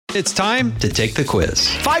It's time to take the quiz.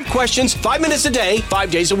 5 questions, 5 minutes a day,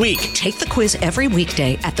 5 days a week. Take the quiz every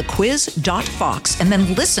weekday at thequiz.fox and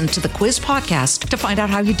then listen to the quiz podcast to find out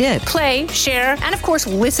how you did. Play, share, and of course,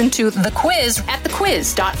 listen to The Quiz at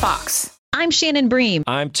thequiz.fox. I'm Shannon Bream.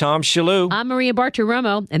 I'm Tom Shalhoub. I'm Maria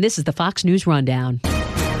Bartiromo, and this is the Fox News Rundown.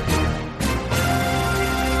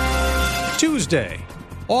 Tuesday,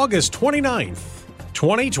 August 29th,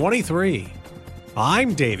 2023.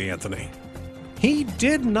 I'm Dave Anthony. He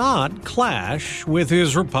did not clash with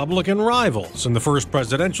his Republican rivals in the first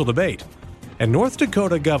presidential debate, and North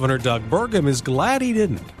Dakota Governor Doug Burgum is glad he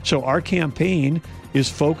didn't. So our campaign is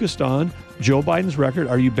focused on Joe Biden's record.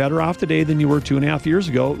 Are you better off today than you were 2.5 years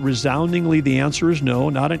ago? Resoundingly, the answer is no,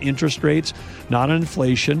 not on interest rates, not on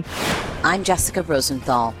inflation. I'm Jessica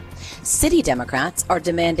Rosenthal. City Democrats are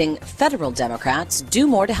demanding federal Democrats do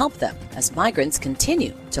more to help them as migrants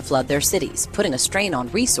continue to flood their cities, putting a strain on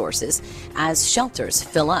resources as shelters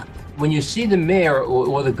fill up. When you see the mayor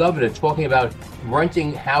or the governor talking about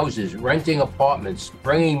renting houses, renting apartments,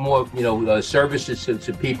 bringing more, services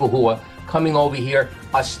to people who are coming over here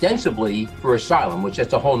ostensibly for asylum, which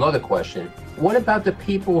that's a whole other question. What about the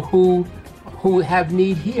people who have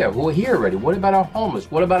need here, who are here already? What about our homeless?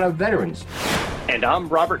 What about our veterans? And I'm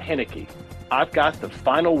Robert Henneke. I've got the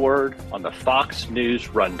final word on the Fox News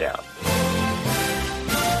Rundown.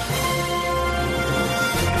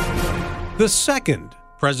 The second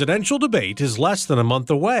presidential debate is less than a month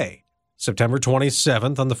away, September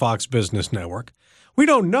 27th on the Fox Business Network. We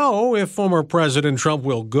don't know if former President Trump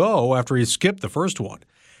will go after he skipped the first one.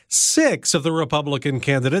 6 of the Republican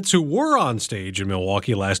candidates who were on stage in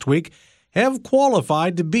Milwaukee last week have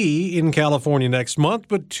qualified to be in California next month,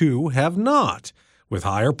 but 2 have not, with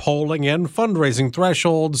higher polling and fundraising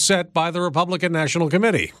thresholds set by the Republican National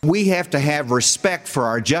Committee. We have to have respect for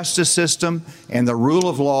our justice system and the rule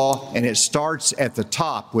of law, and it starts at the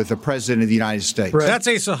top with the President of the United States. That's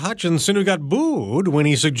Asa Hutchinson, who got booed when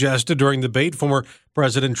he suggested during the debate former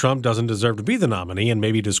President Trump doesn't deserve to be the nominee and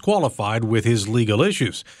may be disqualified with his legal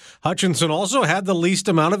issues. Hutchinson also had the least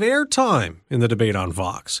amount of airtime in the debate on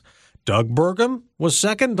Fox. Doug Burgum was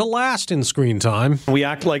second to last in screen time. We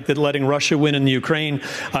act like that letting Russia win in the Ukraine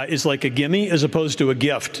is like a gimme as opposed to a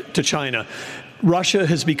gift to China. Russia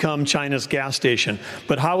has become China's gas station.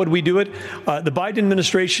 But how would we do it? The Biden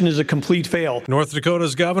administration is a complete fail. North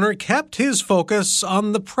Dakota's governor kept his focus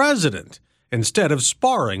on the president instead of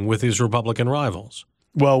sparring with his Republican rivals.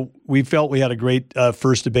 Well, we felt we had a great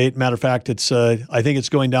first debate. Matter of fact, I think it's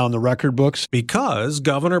going down the record books. Because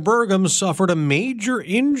Governor Burgum suffered a major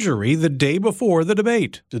injury the day before the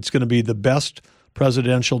debate. It's going to be the best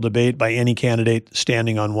presidential debate by any candidate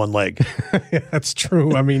standing on one leg. That's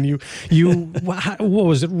true. I mean, you what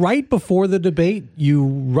was it? Right before the debate, you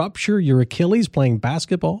rupture your Achilles playing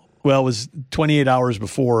basketball? Well, it was 28 hours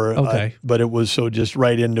before, okay. But it was so just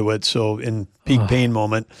right into it, so in peak pain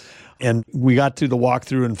moment. And we got through the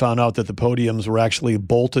walkthrough and found out that the podiums were actually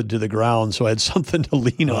bolted to the ground, so I had something to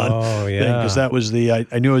lean on. Oh, yeah. Because that was I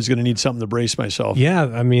knew I was going to need something to brace myself. Yeah,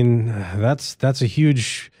 I mean, that's a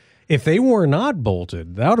huge... If they were not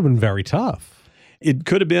bolted, that would have been very tough. It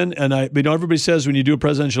could have been, and everybody says when you do a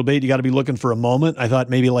presidential debate, you got to be looking for a moment. I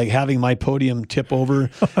thought maybe like having my podium tip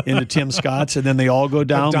over into Tim Scott's, and then they all go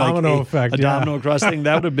down. Domino effect, a domino across thing.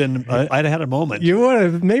 That would have been, I'd have had a moment. You would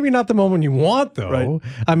have, maybe not the moment you want, though. Right.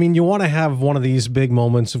 I mean, you want to have one of these big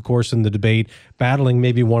moments, of course, in the debate, battling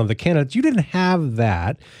maybe one of the candidates. You didn't have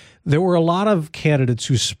that. There were a lot of candidates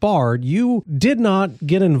who sparred. You did not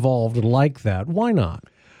get involved like that. Why not?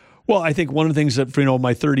 Well, I think one of the things that,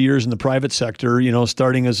 my 30 years in the private sector,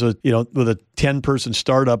 starting as with a 10-person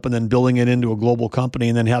startup and then building it into a global company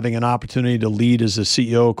and then having an opportunity to lead as a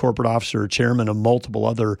CEO, corporate officer, chairman of multiple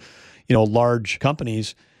other, large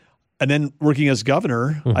companies. And then working as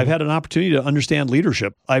governor, I've had an opportunity to understand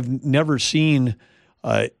leadership. I've never seen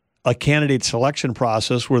a candidate selection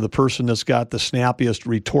process where the person that's got the snappiest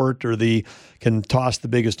retort or can toss the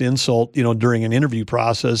biggest insult, during an interview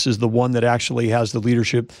process is the one that actually has the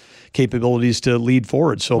leadership capabilities to lead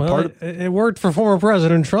forward. So it worked for former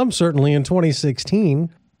President Trump, certainly in 2016.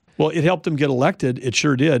 Well, it helped him get elected. It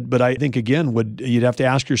sure did. But I think, again, you'd have to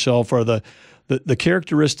ask yourself, are the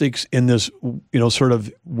characteristics in this, sort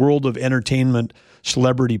of world of entertainment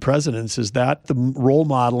celebrity presidents, is that the role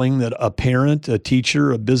modeling that a parent, a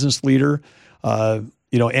teacher, a business leader,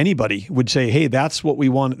 anybody would say, hey, that's what we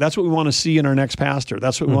want. That's what we want to see in our next pastor.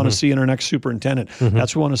 That's what we want to see in our next superintendent.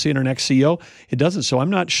 That's what we want to see in our next CEO. It doesn't. So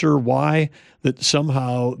I'm not sure why that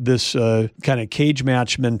somehow this kind of cage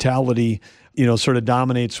match mentality sort of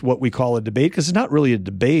dominates what we call a debate, because it's not really a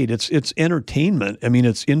debate. It's entertainment. I mean,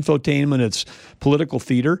 it's infotainment, it's political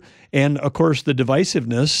theater. And of course, the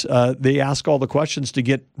divisiveness, they ask all the questions to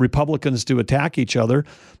get Republicans to attack each other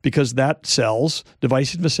because that sells.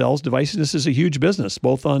 Divisiveness sells. Divisiveness is a huge business,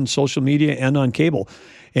 both on social media and on cable.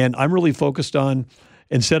 And I'm really focused on,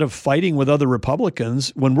 instead of fighting with other Republicans,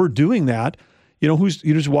 when we're doing that,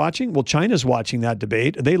 who's watching? Well, China's watching that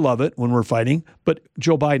debate. They love it when we're fighting, but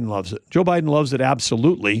Joe Biden loves it. Joe Biden loves it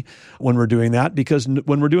absolutely when we're doing that, because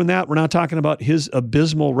when we're doing that, we're not talking about his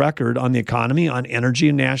abysmal record on the economy, on energy,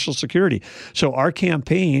 and national security. So our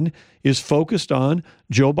campaign is focused on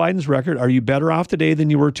Joe Biden's record. Are you better off today than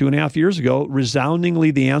you were 2.5 years ago? Resoundingly,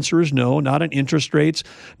 the answer is no, not on interest rates,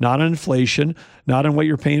 not on inflation, not on what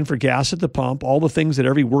you're paying for gas at the pump, all the things that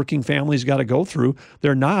every working family's got to go through.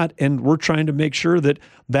 They're not, and we're trying to make sure that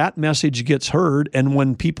that message gets heard, and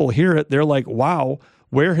when people hear it, they're like, wow,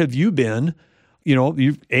 where have you been?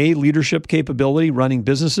 You've leadership capability, running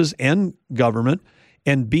businesses and government,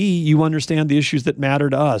 and B, you understand the issues that matter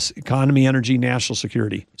to us: economy, energy, national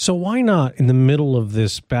security. So why not, in the middle of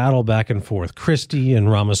this battle back and forth, Christie and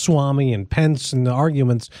Ramaswamy and Pence and the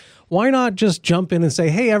arguments, why not just jump in and say,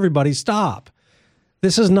 hey, everybody, stop.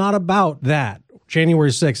 This is not about that. January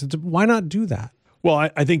 6th. Why not do that? Well,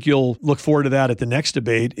 I think you'll look forward to that at the next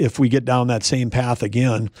debate if we get down that same path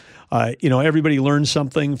again. Everybody learns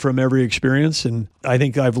something from every experience, and I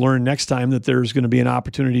think I've learned next time that there's going to be an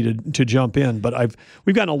opportunity to jump in. But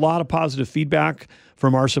we've gotten a lot of positive feedback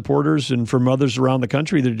from our supporters and from others around the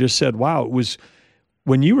country that just said, wow, it was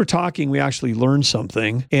when you were talking, we actually learned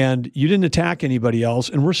something, and you didn't attack anybody else,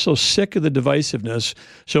 and we're so sick of the divisiveness.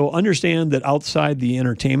 So understand that outside the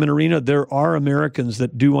entertainment arena, there are Americans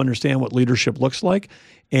that do understand what leadership looks like,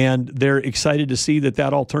 and they're excited to see that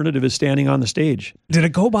alternative is standing on the stage. Did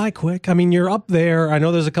it go by quick? I mean, you're up there. I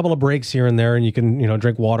know there's a couple of breaks here and there, and you can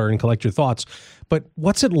drink water and collect your thoughts. But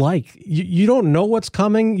what's it like? You don't know what's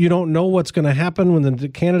coming. You don't know what's going to happen when the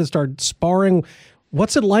candidates start sparring.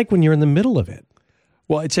 What's it like when you're in the middle of it?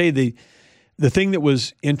 Well, I'd say the thing that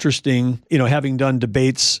was interesting, having done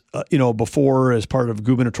debates, before as part of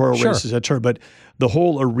gubernatorial races, but the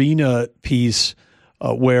whole arena piece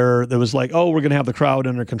where there was like, oh, we're going to have the crowd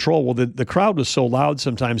under control. Well, the crowd was so loud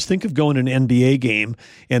sometimes. Think of going to an NBA game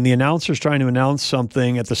and the announcer's trying to announce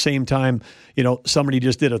something at the same time, somebody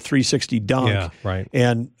just did a 360 dunk. Yeah, right.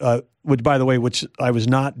 And which I was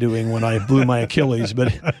not doing when I blew my Achilles, but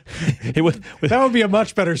that would be a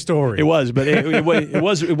much better story. It was, but it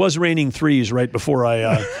was raining threes right before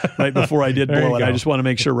I did blow it. I just want to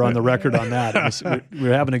make sure we're on the record on that. We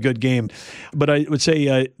were having a good game, but I would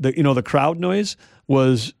say the crowd noise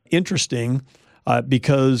was interesting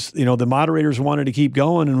because the moderators wanted to keep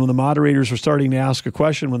going, and when the moderators were starting to ask a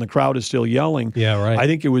question when the crowd is still yelling, I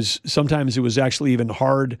think it was actually even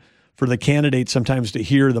hard for the candidates sometimes to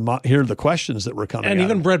hear the questions that were coming. And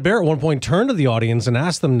even Brett Baer at one point turned to the audience and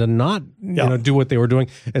asked them to not do what they were doing.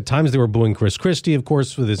 At times they were booing Chris Christie, of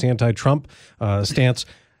course, with his anti-Trump stance.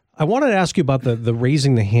 I wanted to ask you about the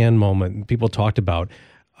raising the hand moment people talked about.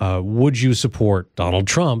 Would you support Donald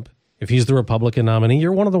Trump if he's the Republican nominee?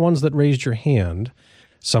 You're one of the ones that raised your hand.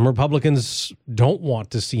 Some Republicans don't want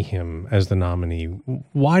to see him as the nominee.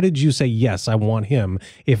 Why did you say, yes, I want him?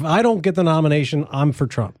 If I don't get the nomination, I'm for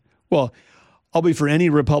Trump. Well, I'll be for any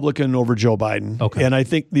Republican over Joe Biden. Okay. And I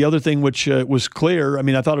think the other thing which was clear,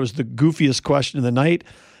 I thought it was the goofiest question of the night,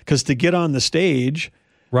 because to get on the stage,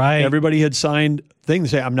 everybody had signed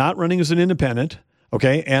things. Say, I'm not running as an independent,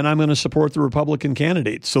 okay, and I'm going to support the Republican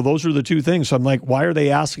candidate. So those are the two things. So I'm like, why are they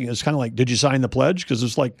asking? It's kind of like, did you sign the pledge? Because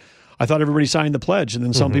it's like, I thought everybody signed the pledge, and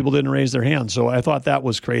then some people didn't raise their hand. So I thought that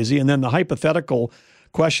was crazy. And then the hypothetical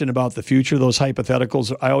question about the future, those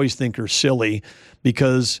hypotheticals, I always think are silly,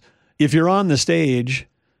 because if you're on the stage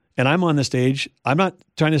and I'm on the stage, I'm not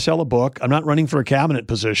trying to sell a book. I'm not running for a cabinet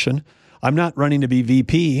position. I'm not running to be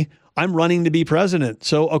VP. I'm running to be president.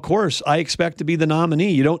 So, of course, I expect to be the nominee.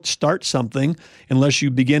 You don't start something unless you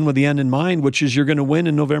begin with the end in mind, which is you're going to win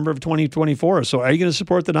in November of 2024. So are you going to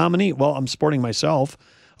support the nominee? Well, I'm supporting myself,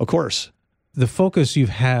 of course. The focus you've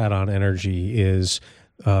had on energy is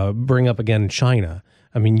bring up again China.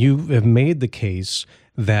 You have made the case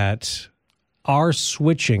that our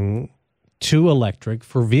switching to electric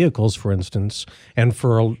for vehicles, for instance, and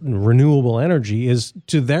for renewable energy is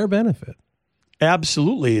to their benefit.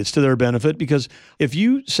 Absolutely, it's to their benefit, because if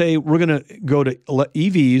you say we're going to go to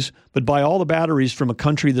EVs, but buy all the batteries from a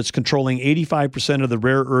country that's controlling 85% of the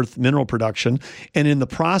rare earth mineral production, and in the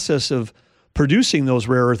process of producing those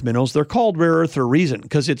rare earth minerals, they're called rare earth for a reason,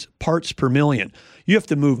 because it's parts per million. You have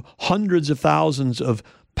to move hundreds of thousands of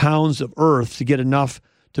pounds of earth to get enough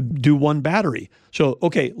to do one battery. So,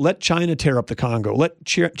 okay, let China tear up the Congo. Let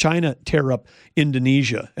China tear up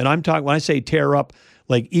Indonesia. And I'm talking, when I say tear up,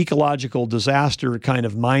 like ecological disaster kind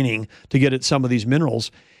of mining to get at some of these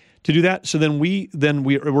minerals. To do that, so then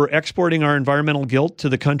we're exporting our environmental guilt to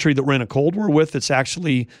the country that we're in a Cold War with. That's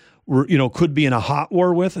actually could be in a hot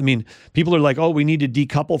war with. I mean, people are like, oh, we need to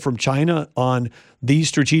decouple from China on these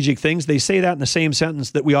strategic things. They say that in the same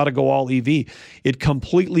sentence that we ought to go all EV. It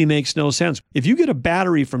completely makes no sense. If you get a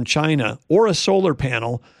battery from China or a solar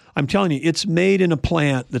panel, I'm telling you, it's made in a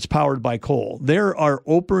plant that's powered by coal. There are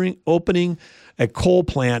opening a coal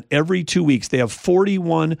plant every 2 weeks. They have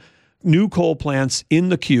 41 new coal plants in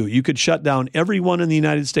the queue. You could shut down every one in the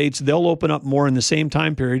United States. They'll open up more in the same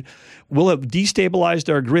time period. We'll have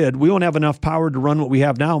destabilized our grid. We won't have enough power to run what we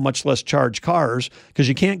have now, much less charge cars, because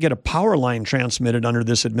you can't get a power line transmitted under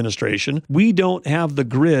this administration. We don't have the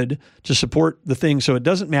grid to support the thing. So it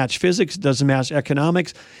doesn't match physics, it doesn't match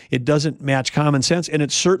economics, it doesn't match common sense, and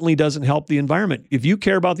it certainly doesn't help the environment. If you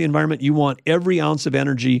care about the environment, you want every ounce of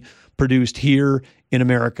energy produced here in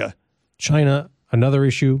America. China, another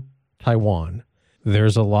issue. Taiwan.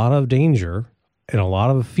 There's a lot of danger and a lot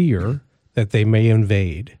of fear that they may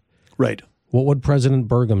invade. Right. What would President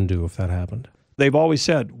Burgum do if that happened? They've always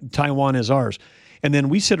said Taiwan is ours. And then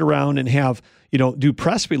we sit around and have, do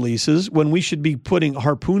press releases when we should be putting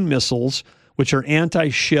Harpoon missiles, which are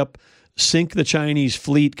anti-ship, sink the Chinese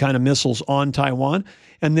fleet kind of missiles on Taiwan.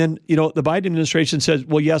 And then, the Biden administration says,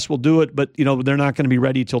 well, yes, we'll do it, but, they're not going to be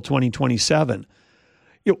ready till 2027.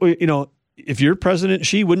 If you're President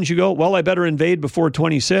Xi, wouldn't you go, well, I better invade before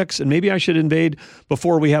 26, and maybe I should invade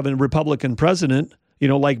before we have a Republican president,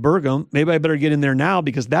 like Burgum. Maybe I better get in there now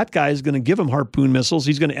because that guy is going to give him Harpoon missiles.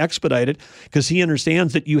 He's going to expedite it because he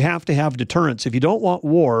understands that you have to have deterrence. If you don't want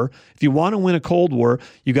war, if you want to win a Cold War,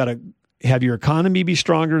 you got to have your economy be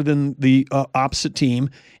stronger than the opposite team,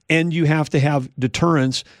 and you have to have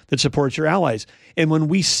deterrence that supports your allies. And when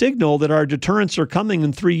we signal that our deterrents are coming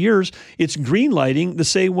in 3 years, it's green-lighting the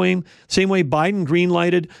same way Biden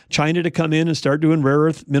green-lighted China to come in and start doing rare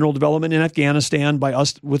earth mineral development in Afghanistan by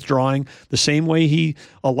us withdrawing, the same way he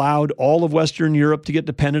allowed all of Western Europe to get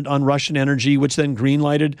dependent on Russian energy, which then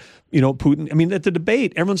green-lighted, Putin. I mean, at the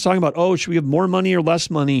debate, everyone's talking about, oh, should we have more money or less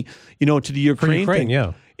money, to the Ukraine thing?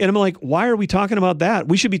 Yeah. And I'm like, why are we talking about that?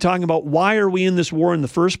 We should be talking about why are we in this war in the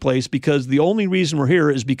first place? Because the only reason we're here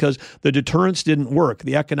is because the deterrence didn't work.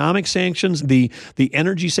 The economic sanctions, the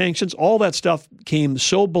energy sanctions, all that stuff came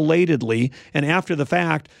so belatedly and after the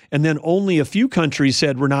fact, and then only a few countries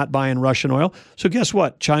said we're not buying Russian oil. So guess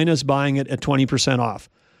what? China's buying it at 20% off.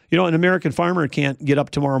 An American farmer can't get up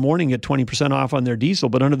tomorrow morning and get 20% off on their diesel,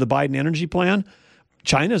 but under the Biden energy plan,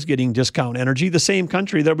 China's getting discount energy, the same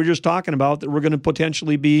country that we're just talking about that we're going to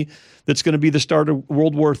potentially be, that's going to be the start of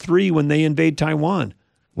World War III when they invade Taiwan.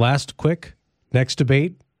 Last quick, next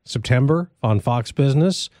debate, September on Fox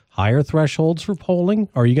Business, higher thresholds for polling.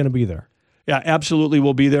 Are you going to be there? Yeah, absolutely.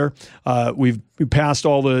 We'll be there. We've passed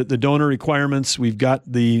all the donor requirements. We've got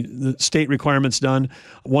the state requirements done.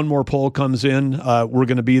 One more poll comes in. We're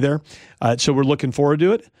going to be there. So we're looking forward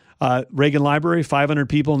to it. Reagan Library, 500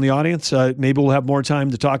 people in the audience. Maybe we'll have more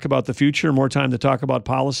time to talk about the future, more time to talk about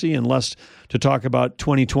policy, and less to talk about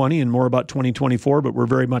 2020 and more about 2024, but we're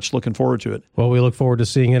very much looking forward to it. Well, we look forward to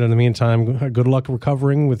seeing it. In the meantime, good luck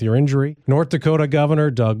recovering with your injury. North Dakota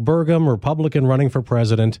Governor Doug Burgum, Republican running for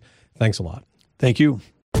president. Thanks a lot. Thank you.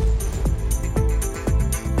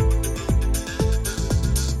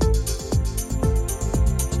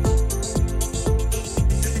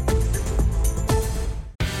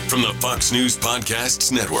 From the Fox News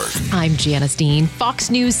Podcasts Network. I'm Janice Dean, Fox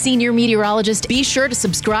News senior meteorologist. Be sure to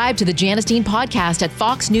subscribe to the Janice Dean podcast at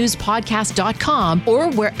foxnewspodcast.com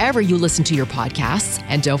or wherever you listen to your podcasts.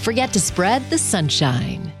 And don't forget to spread the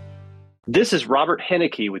sunshine. This is Robert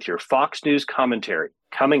Henneke with your Fox News commentary.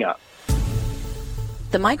 Coming up.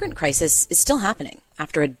 The migrant crisis is still happening.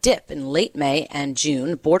 After a dip in late May and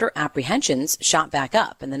June, border apprehensions shot back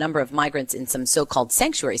up, and the number of migrants in some so-called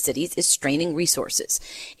sanctuary cities is straining resources.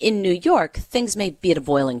 In New York, things may be at a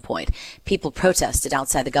boiling point. People protested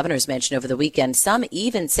outside the governor's mansion over the weekend, some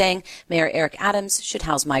even saying Mayor Eric Adams should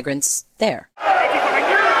house migrants there.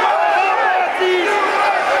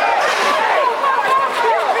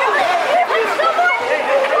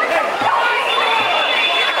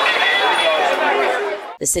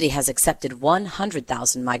 The city has accepted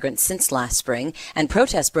 100,000 migrants since last spring, and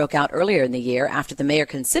protests broke out earlier in the year after the mayor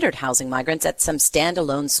considered housing migrants at some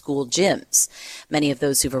standalone school gyms. Many of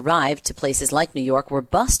those who've arrived to places like New York were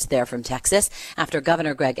bused there from Texas after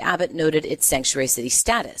Governor Greg Abbott noted its sanctuary city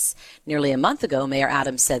status. Nearly a month ago, Mayor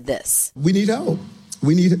Adams said this. We need help.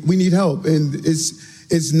 We need help. And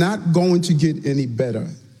It's not going to get any better.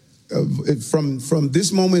 From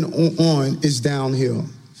this moment on, it's downhill.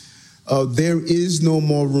 There is no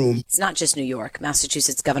more room. It's not just New York.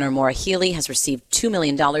 Massachusetts Governor Maura Healey has received $2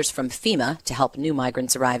 million from FEMA to help new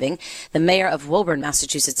migrants arriving. The mayor of Woburn,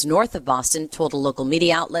 Massachusetts, north of Boston, told a local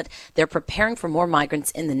media outlet they're preparing for more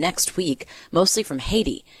migrants in the next week, mostly from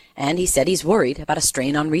Haiti. And he said he's worried about a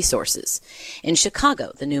strain on resources. In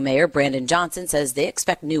Chicago, the new mayor, Brandon Johnson, says they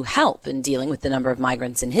expect new help in dealing with the number of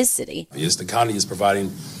migrants in his city. Yes, the county is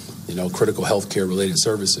providing critical healthcare related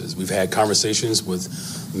services. We've had conversations with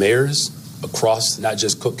mayors across not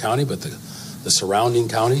just Cook County, but the surrounding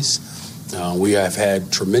counties. We have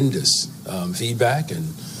had tremendous feedback, and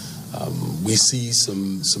we see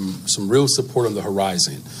some real support on the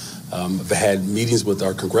horizon. I've had meetings with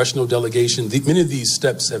our congressional delegation. Many of these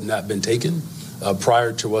steps have not been taken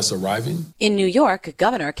prior to us arriving. In New York,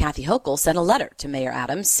 Governor Kathy Hochul sent a letter to Mayor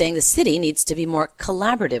Adams saying the city needs to be more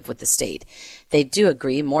collaborative with the state. They do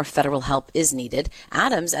agree more federal help is needed.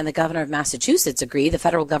 Adams and the governor of Massachusetts agree the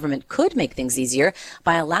federal government could make things easier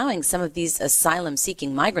by allowing some of these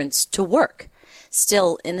asylum-seeking migrants to work.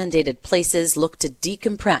 Still, inundated places look to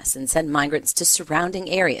decompress and send migrants to surrounding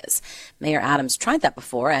areas. Mayor Adams tried that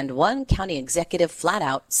before, and one county executive flat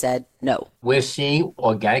out said no. We're seeing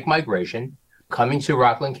organic migration coming to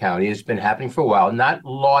Rockland County. It's been happening for a while, not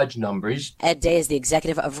large numbers. Ed Day is the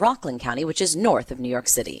executive of Rockland County, which is north of New York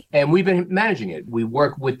City. And we've been managing it. We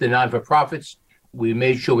work with the non-for-profits. We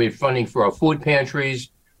made sure we had funding for our food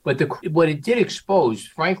pantries. But what it did expose,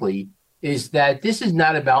 frankly, is that this is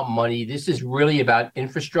not about money. This is really about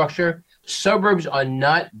infrastructure. Suburbs are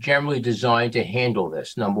not generally designed to handle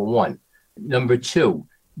this, number one. Number two,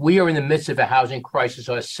 we are in the midst of a housing crisis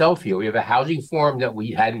ourselves here. We have a housing forum that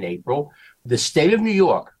we had in April. The state of New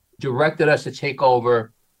York directed us to take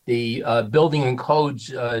over the building and codes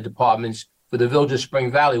departments for the Village of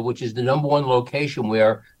Spring Valley, which is the number one location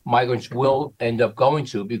where migrants will end up going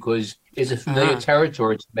to because it's a familiar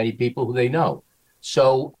territory to many people who they know.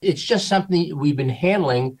 So it's just something we've been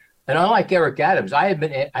handling. And unlike Eric Adams, I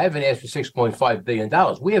haven't asked for $6.5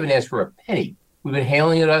 billion. We haven't asked for a penny. We've been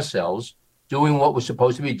handling it ourselves, doing what we're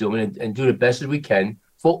supposed to be doing and do the best as we can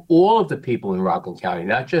for all of the people in Rockland County,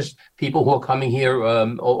 not just people who are coming here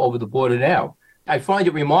over the border now. I find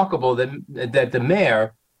it remarkable that the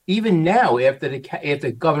mayor, even now, after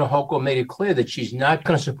Governor Hochul made it clear that she's not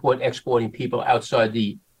going to support exporting people outside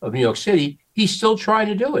of New York City, he's still trying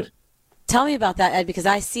to do it. Tell me about that, Ed, because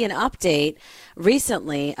I see an update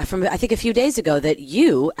recently from, I think, a few days ago that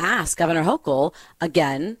you asked Governor Hochul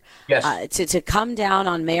again to come down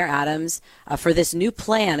on Mayor Adams for this new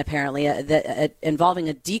plan, apparently, involving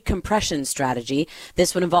a decompression strategy.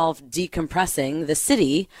 This would involve decompressing the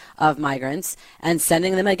city of migrants and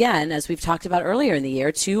sending them again, as we've talked about earlier in the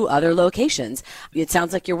year, to other locations. It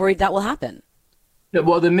sounds like you're worried that will happen.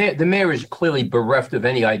 Well, the mayor is clearly bereft of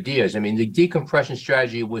any ideas. I mean, the decompression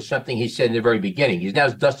strategy was something he said in the very beginning. He's now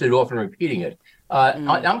dusted it off and repeating it.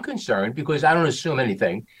 I'm concerned because I don't assume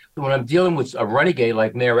anything. When I'm dealing with a renegade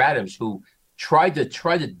like Mayor Adams, who tried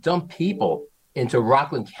to dump people into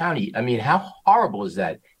Rockland County, I mean, how horrible is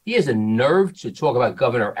that? He has a nerve to talk about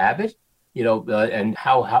Governor Abbott, and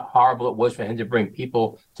how horrible it was for him to bring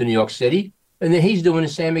people to New York City. And then he's doing the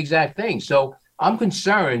same exact thing. So I'm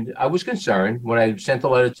concerned. I was concerned when I sent the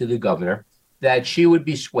letter to the governor that she would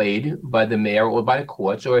be swayed by the mayor or by the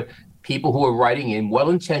courts or people who are writing in,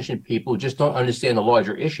 well-intentioned people who just don't understand the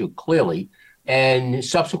larger issue clearly. And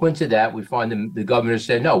subsequent to that, we find the governor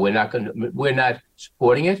said, no, we're not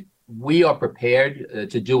supporting it. We are prepared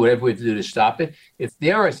to do whatever we have to do to stop it. If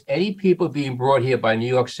there is any people being brought here by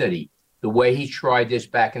New York City, the way he tried this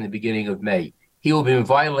back in the beginning of May, he will be in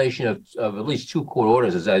violation of at least 2 court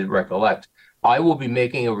orders, as I recollect. I will be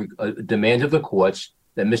making a demand of the courts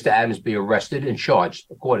that Mr. Adams be arrested and charged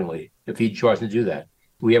accordingly if he tries to do that.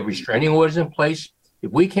 We have restraining orders in place.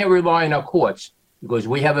 If we can't rely on our courts because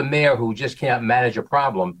we have a mayor who just can't manage a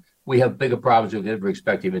problem, we have bigger problems we could ever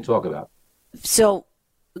expect to even talk about. So,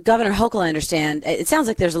 Governor Hochul, I understand, it sounds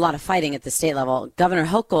like there's a lot of fighting at the state level. Governor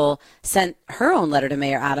Hochul sent her own letter to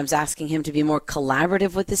Mayor Adams asking him to be more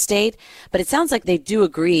collaborative with the state, but it sounds like they do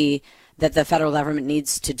agree that the federal government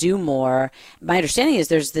needs to do more. My understanding is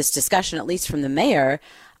there's this discussion, at least from the mayor,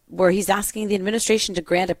 where he's asking the administration to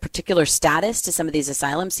grant a particular status to some of these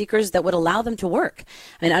asylum seekers that would allow them to work.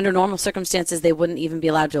 I mean, under normal circumstances, they wouldn't even be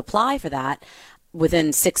allowed to apply for that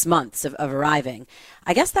within 6 months of arriving.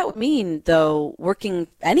 I guess that would mean, though, working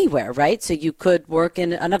anywhere, right? So you could work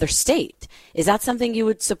in another state. Is that something you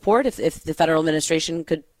would support if the federal administration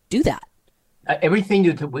could do that? Everything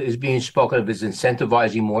that is being spoken of is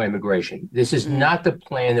incentivizing more immigration. This is not the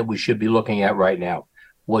plan that we should be looking at right now.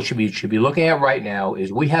 what should be looking at right now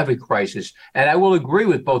is we have a crisis. And I will agree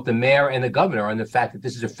with both the mayor and the governor on the fact that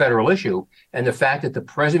this is a federal issue, and the fact that the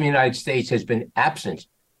president of the United States has been absent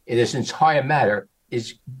in this entire matter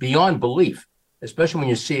is beyond belief, especially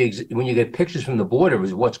when you get pictures from the border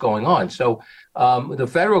of what's going on. So the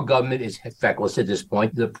federal government is feckless at this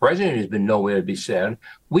point. The president has been nowhere to be seen.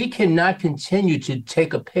 We cannot continue to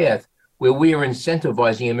take a path where we are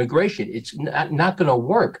incentivizing immigration. It's not going to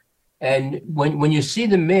work. And when you see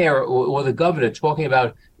the mayor or the governor talking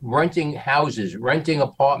about renting houses, renting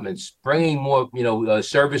apartments, bringing more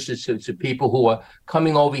services to people who are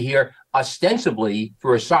coming over here ostensibly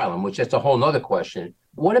for asylum, which that's a whole nother question.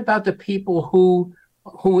 What about the people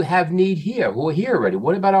who have need here, who are here already?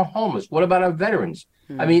 What about our homeless? What about our veterans?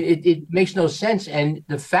 I mean, it makes no sense. And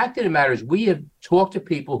the fact of the matter is we have talked to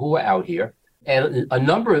people who are out here, and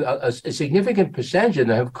a significant percentage of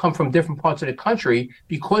them have come from different parts of the country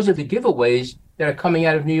because of the giveaways that are coming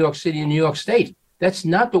out of New York City and New York State. That's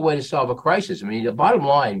not the way to solve a crisis. I mean, the bottom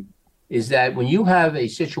line is that when you have a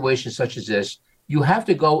situation such as this, you have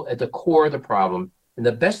to go at the core of the problem. And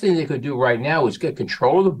the best thing they could do right now is get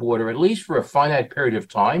control of the border, at least for a finite period of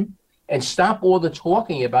time, and stop all the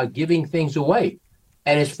talking about giving things away.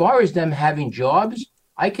 And as far as them having jobs,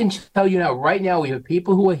 I can tell you now, right now, we have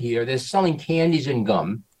people who are here. They're selling candies and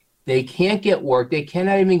gum. They can't get work. They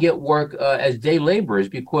cannot even get work as day laborers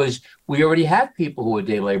because we already have people who are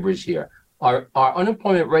day laborers here. Our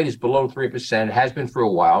unemployment rate is below 3%. It has been for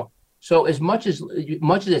a while. So as much as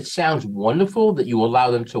it sounds wonderful that you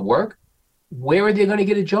allow them to work, where are they going to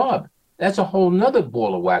get a job? That's a whole nother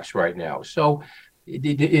ball of wax right now. So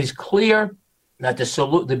it is clear that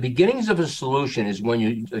the beginnings of a solution is when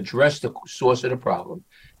you address the source of the problem.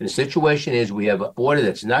 And the situation is we have a border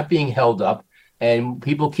that's not being held up, and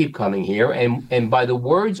people keep coming here. And by the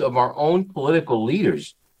words of our own political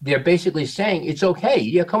leaders, they're basically saying it's okay.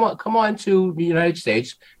 Yeah, come on to the United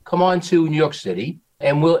States, come on to New York City,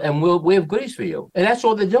 and we have goodies for you. And that's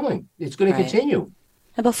all they're doing. It's going to continue.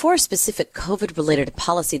 Now, before a specific COVID-related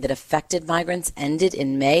policy that affected migrants ended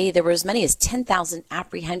in May, there were as many as 10,000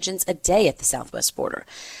 apprehensions a day at the southwest border.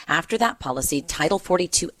 After that policy, Title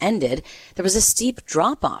 42 ended, there was a steep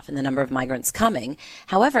drop-off in the number of migrants coming.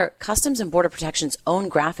 However, Customs and Border Protection's own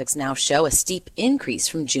graphics now show a steep increase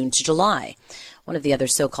from June to July. One of the other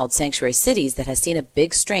so-called sanctuary cities that has seen a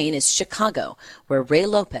big strain is Chicago, where Ray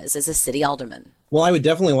Lopez is a city alderman. Well, I would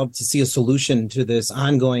definitely love to see a solution to this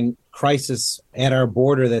ongoing crisis at our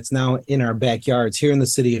border that's now in our backyards here in the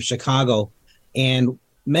city of Chicago. And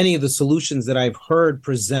many of the solutions that I've heard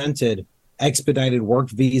presented, expedited work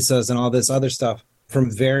visas and all this other stuff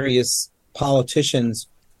from various politicians,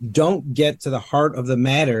 don't get to the heart of the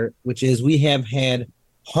matter, which is we have had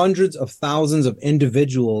hundreds of thousands of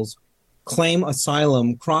individuals claim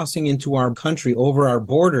asylum crossing into our country over our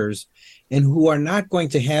borders, and who are not going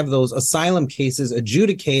to have those asylum cases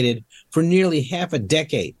adjudicated for nearly half a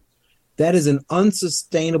decade. That is an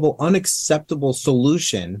unsustainable, unacceptable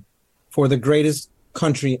solution for the greatest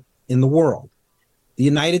country in the world. The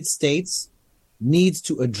United States needs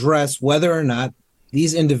to address whether or not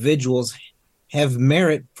these individuals have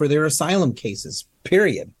merit for their asylum cases,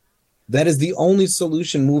 period. That is the only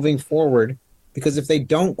solution moving forward, because if they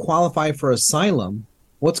don't qualify for asylum,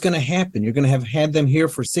 what's going to happen? You're going to have had them here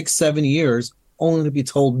for 6-7 years, only to be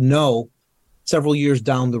told no several years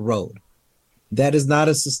down the road. That is not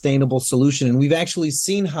a sustainable solution. And we've actually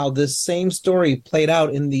seen how this same story played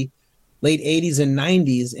out in the late 80s and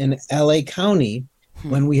 90s in LA County,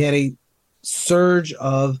 when we had a surge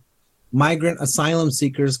of migrant asylum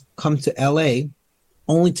seekers come to LA,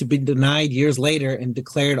 only to be denied years later and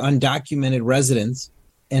declared undocumented residents,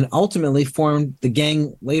 and ultimately formed the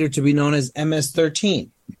gang later to be known as MS-13.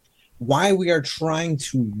 Why we are trying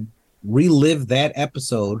to relive that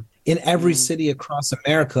episode in every city across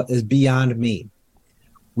America is beyond me.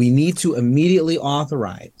 We need to immediately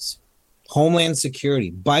authorize Homeland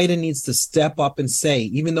Security. Biden needs to step up and say,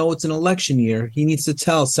 even though it's an election year, he needs to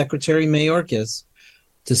tell Secretary Mayorkas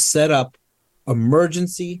to set up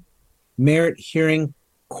emergency merit hearing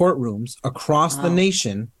courtrooms across the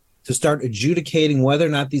nation to start adjudicating whether or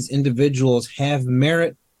not these individuals have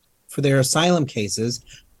merit for their asylum cases.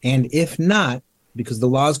 And if not, because the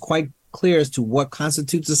law is quite clear as to what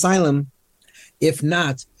constitutes asylum, if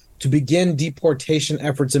not, to begin deportation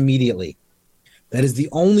efforts immediately. That is the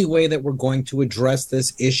only way that we're going to address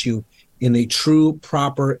this issue in a true,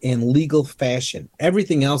 proper, and legal fashion.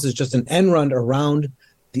 Everything else is just an end run around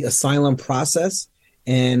the asylum process,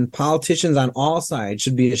 and politicians on all sides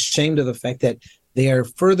should be ashamed of the fact that they are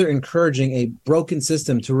further encouraging a broken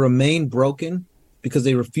system to remain broken because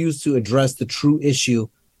they refuse to address the true issue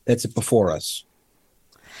that's before us.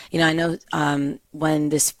 I know when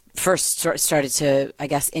this first started to, I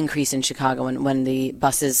guess, increase in Chicago, when the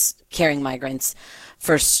buses carrying migrants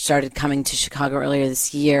first started coming to Chicago earlier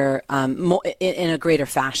this year, in a greater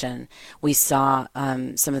fashion, we saw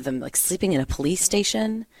some of them like sleeping in a police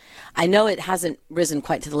station. I know it hasn't risen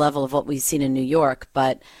quite to the level of what we've seen in New York,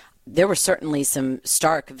 but there were certainly some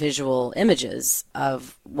stark visual images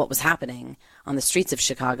of what was happening on the streets of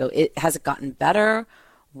Chicago. Has it gotten better,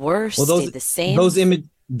 worse, stayed the same?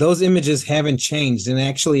 Those images haven't changed. And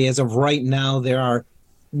actually, as of right now, there are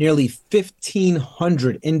nearly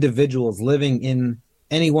 1,500 individuals living in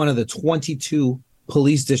any one of the 22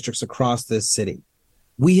 police districts across this city.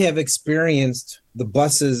 We have experienced the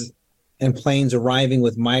buses and planes arriving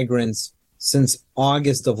with migrants since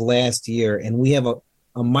August of last year. And we have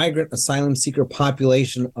a migrant asylum seeker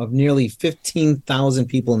population of nearly 15,000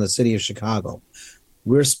 people in the city of Chicago.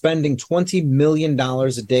 We're spending $20 million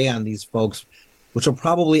a day on these folks, which will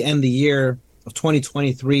probably end the year of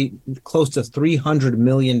 2023 close to $300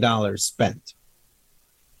 million spent.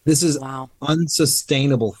 This is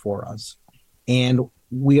unsustainable for us. And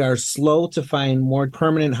we are slow to find more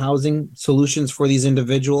permanent housing solutions for these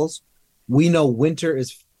individuals. We know winter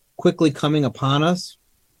is quickly coming upon us,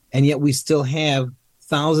 and yet we still have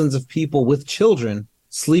thousands of people with children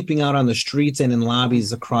sleeping out on the streets and in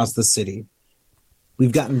lobbies across the city.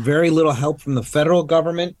 We've gotten very little help from the federal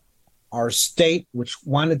government. Our state, which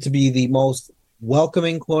wanted to be the most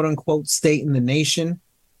welcoming, quote unquote, state in the nation,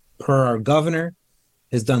 per our governor,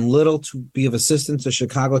 has done little to be of assistance to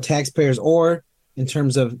Chicago taxpayers or in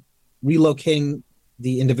terms of relocating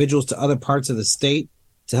the individuals to other parts of the state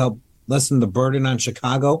to help lessen the burden on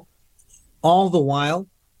Chicago. All the while,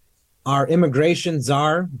 our immigration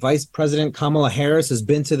czar, Vice President Kamala Harris, has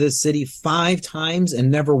been to this city 5 times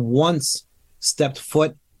and never once stepped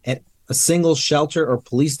foot at a single shelter or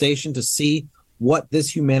police station to see what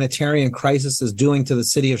this humanitarian crisis is doing to the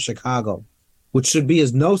city of Chicago, which should be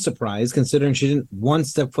as no surprise considering she didn't once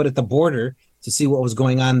step foot at the border to see what was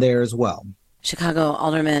going on there as well. Chicago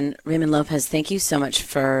Alderman Raymond Lopez, thank you so much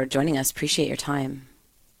for joining us. Appreciate your time.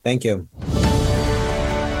 Thank you.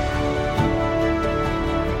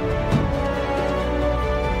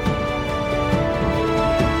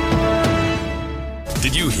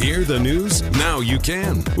 Did you hear the news? Now you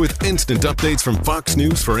can. With instant updates from Fox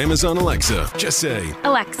News for Amazon Alexa. Just say,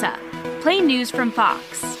 Alexa, play news from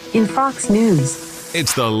Fox. In Fox News.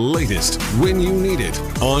 It's the latest when you need it.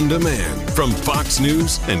 On demand from Fox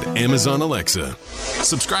News and Amazon Alexa.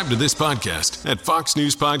 Subscribe to this podcast at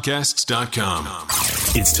foxnewspodcasts.com.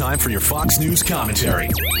 It's time for your Fox News commentary.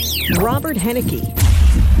 Robert Henneke.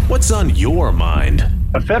 What's on your mind?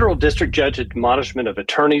 A federal district judge admonishment of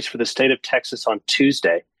attorneys for the state of Texas on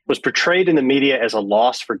Tuesday was portrayed in the media as a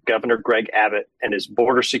loss for Governor Greg Abbott and his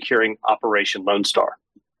border-securing Operation Lone Star.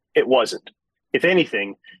 It wasn't. If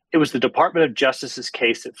anything, it was the Department of Justice's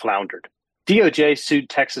case that floundered. DOJ sued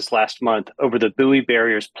Texas last month over the buoy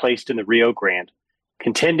barriers placed in the Rio Grande,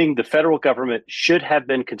 contending the federal government should have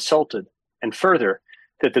been consulted, and further,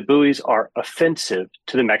 that the buoys are offensive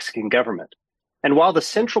to the Mexican government. And while the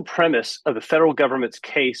central premise of the federal government's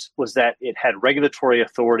case was that it had regulatory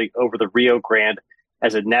authority over the Rio Grande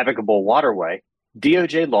as a navigable waterway,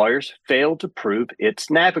 DOJ lawyers failed to prove it's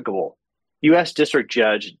navigable. U.S. District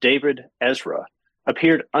Judge David Ezra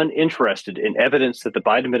appeared uninterested in evidence that the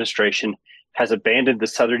Biden administration has abandoned the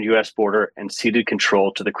southern U.S. border and ceded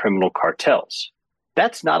control to the criminal cartels.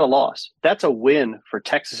 That's not a loss. That's a win for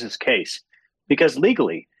Texas's case, because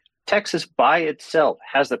legally, Texas by itself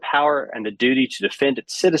has the power and the duty to defend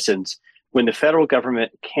its citizens when the federal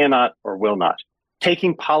government cannot or will not.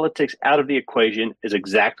 Taking politics out of the equation is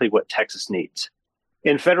exactly what Texas needs.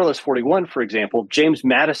 In Federalist 41, for example, James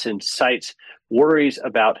Madison cites worries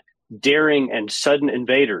about daring and sudden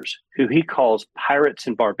invaders, who he calls pirates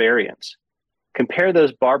and barbarians. Compare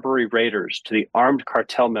those Barbary raiders to the armed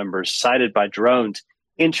cartel members cited by drones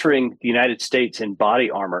entering the United States in body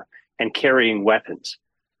armor and carrying weapons.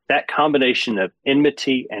 That combination of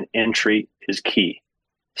enmity and entry is key.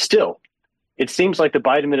 Still, it seems like the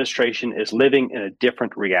Biden administration is living in a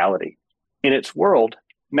different reality. In its world,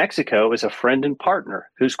 Mexico is a friend and partner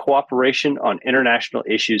whose cooperation on international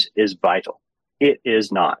issues is vital. It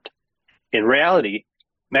is not. In reality,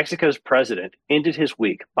 Mexico's president ended his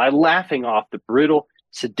week by laughing off the brutal,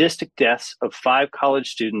 sadistic deaths of 5 college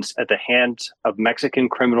students at the hands of Mexican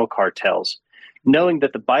criminal cartels, knowing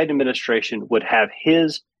that the Biden administration would have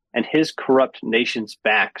his and his corrupt nation's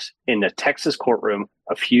backs in a Texas courtroom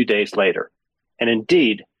a few days later. And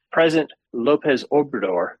indeed, President López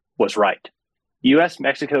Obrador was right.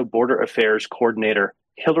 U.S.-Mexico Border Affairs Coordinator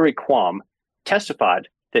Hillary Quam testified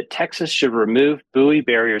that Texas should remove buoy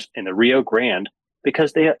barriers in the Rio Grande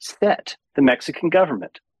because they upset the Mexican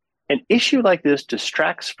government. An issue like this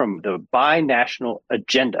distracts from the binational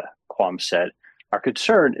agenda, Quam said. Our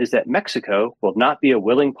concern is that Mexico will not be a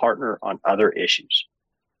willing partner on other issues.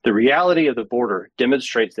 The reality of the border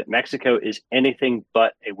demonstrates that Mexico is anything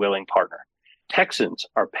but a willing partner. Texans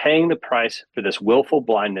are paying the price for this willful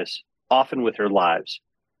blindness, often with their lives.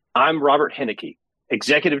 I'm Robert Henneke,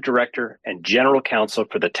 Executive Director and General Counsel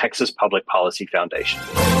for the Texas Public Policy Foundation.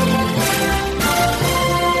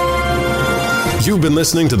 You've been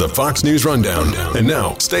listening to the Fox News Rundown. And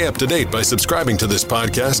now, stay up to date by subscribing to this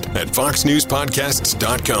podcast at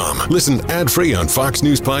foxnewspodcasts.com. Listen ad-free on Fox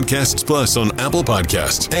News Podcasts Plus on Apple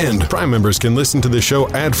Podcasts. And Prime members can listen to the show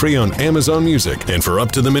ad-free on Amazon Music. And for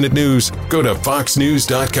up-to-the-minute news, go to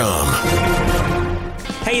foxnews.com.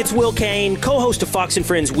 Hey, it's Will Kane, co-host of Fox and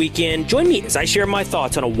Friends Weekend. Join me as I share my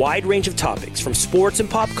thoughts on a wide range of topics, from sports and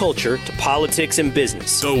pop culture to politics and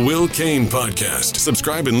business. The Will Kane Podcast.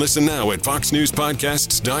 Subscribe and listen now at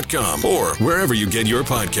foxnewspodcasts.com or wherever you get your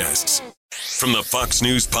podcasts. From the Fox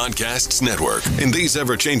News Podcasts Network. In these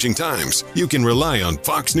ever-changing times, you can rely on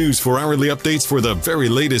Fox News for hourly updates for the very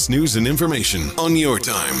latest news and information on your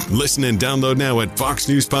time. Listen and download now at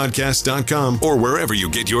foxnewspodcasts.com or wherever you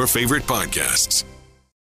get your favorite podcasts.